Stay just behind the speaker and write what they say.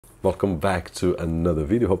Welcome back to another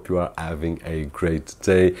video. Hope you are having a great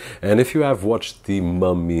day. And if you have watched the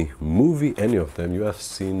Mummy movie, any of them, you have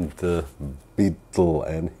seen the Beetle,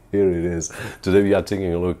 and here it is. Today we are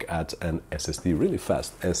taking a look at an SSD, really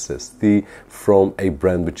fast SSD from a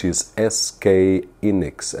brand which is SK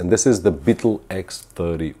hynix, and this is the Beetle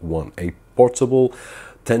X31, a portable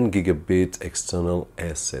 10 gigabit external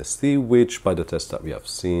SSD, which by the test that we have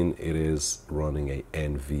seen, it is running a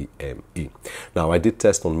NVMe. Now, I did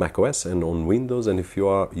test on macOS and on Windows, and if you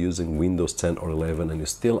are using Windows 10 or 11 and you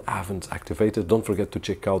still haven't activated, don't forget to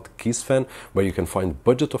check out KeysFan, where you can find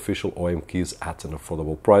budget official OEM keys at an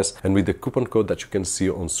affordable price. And with the coupon code that you can see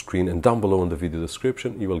on screen and down below in the video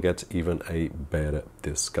description, you will get even a better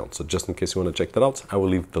discount. So just in case you want to check that out, I will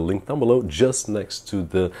leave the link down below just next to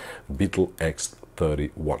the Beetle X31.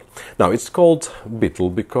 Now, it's called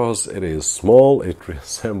Beetle because it is small, it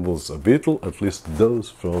resembles a beetle, at least those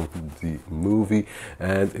from the movie,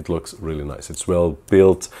 and it looks really nice. It's well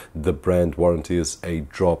built. The brand warranty is a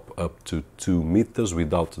drop up to 2 meters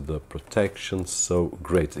without the protection, so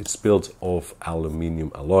great. It's built of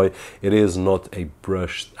aluminium alloy. It is not a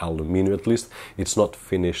brushed aluminium, at least it's not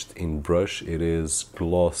finished in brush. It is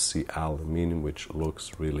glossy aluminium, which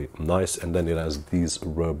looks really nice, and then it has these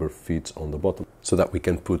rubber feet on the bottom so that we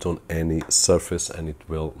can put on any surface and it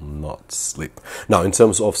will not slip. Now, in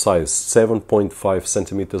terms of size, 7.5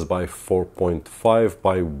 centimeters by 4.5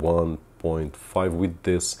 by 1.5 with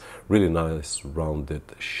this really nice rounded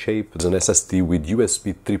shape. It's an SSD with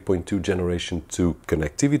USB 3.2 generation 2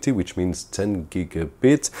 connectivity, which means 10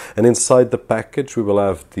 gigabit. And inside the package, we will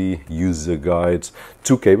have the user guides,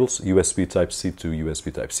 2 cables, USB Type-C to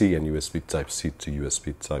USB Type-C and USB Type-C to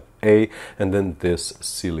USB Type-A, and then this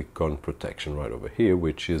silicone protection right over here,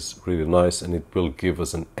 which is really nice, and it will give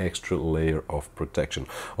us an extra layer of protection.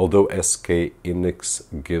 Although SK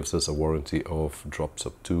hynix gives us a warranty of drops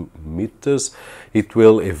up 2 meters, it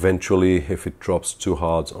will eventually, if it drops too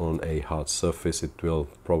hard on a hard surface, it will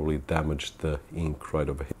probably damage the ink right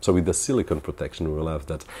over here. So with the silicone protection, we will have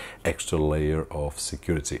that extra layer of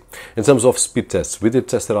security. In terms of speed tests, we did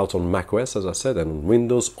test it out on macOS, as I said, and on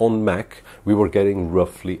Windows. On Mac, we were getting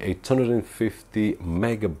roughly 850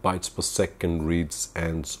 megabytes per second reads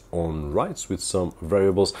and on writes with some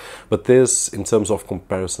variables. But this, in terms of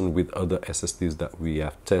comparison with other SSDs that we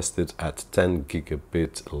have tested at 10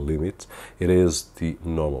 gigabit limit, it is the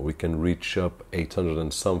normal. We can reach up 800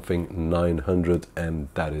 and something, 900, and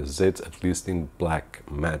that is it, at least in Black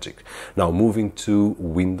Magic. Now, moving to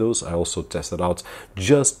Windows, I also tested out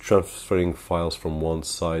just transferring files from one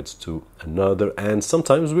side to another, and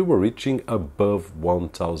sometimes we were reaching above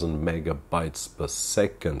 1000 megabytes per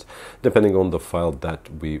second, depending on the file that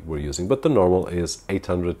we were using. But the normal is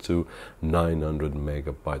 800 to 900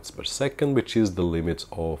 megabytes per second, which is the limit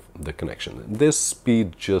of the connection. This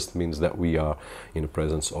speed just means that we are in the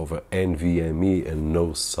presence of a NVMe and no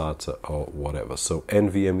SATA or whatever. So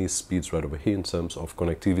NVMe speeds right over here. In terms of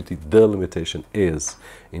connectivity, the limitation is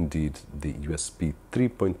indeed the USB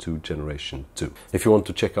 3.2 generation 2. If you want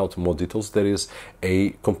to check out more details, there is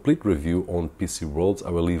a complete review on PC World.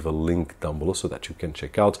 I will leave a link down below so that you can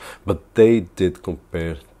check out, but they did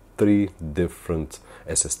compare 3 different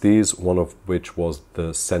SSDs, one of which was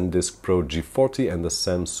the SanDisk Pro G40 and the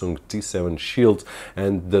Samsung T7 Shield,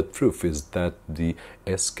 and the truth is that the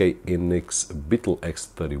SK hynix Beetle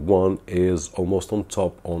X31 is almost on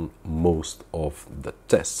top on most of the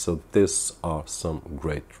tests. So these are some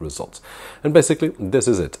great results. And basically, this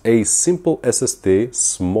is it. A simple SSD,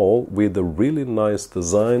 small, with a really nice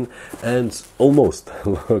design, and almost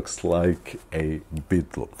looks like a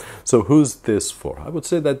Beetle. So who's this for? I would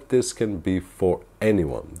say that this can be for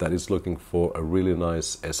anyone that is looking for a really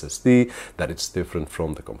nice SSD, that it's different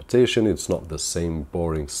from the competition, it's not the same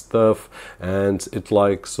boring stuff, and it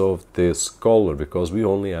likes of this color, because we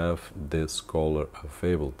only have this color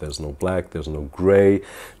available. There's no black, there's no gray,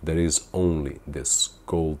 there is only this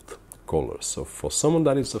gold color. So for someone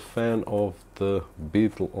that is a fan of the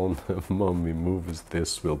Beetle on the Mummy movies,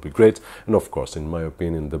 this will be great. And of course, in my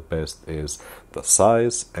opinion, the best is the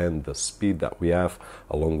size and the speed that we have,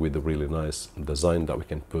 along with the really nice design that we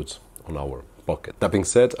can put on our pocket. That being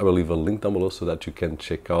said, I will leave a link down below so that you can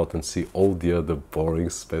check out and see all the other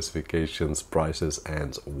boring specifications, prices,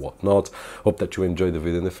 and whatnot. Hope that you enjoyed the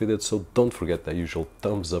video, and if you did so, don't forget that usual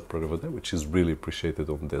thumbs up right over there, which is really appreciated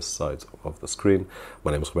on this side of the screen.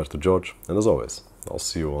 My name is Roberto, and as always, I'll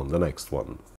see you on the next one.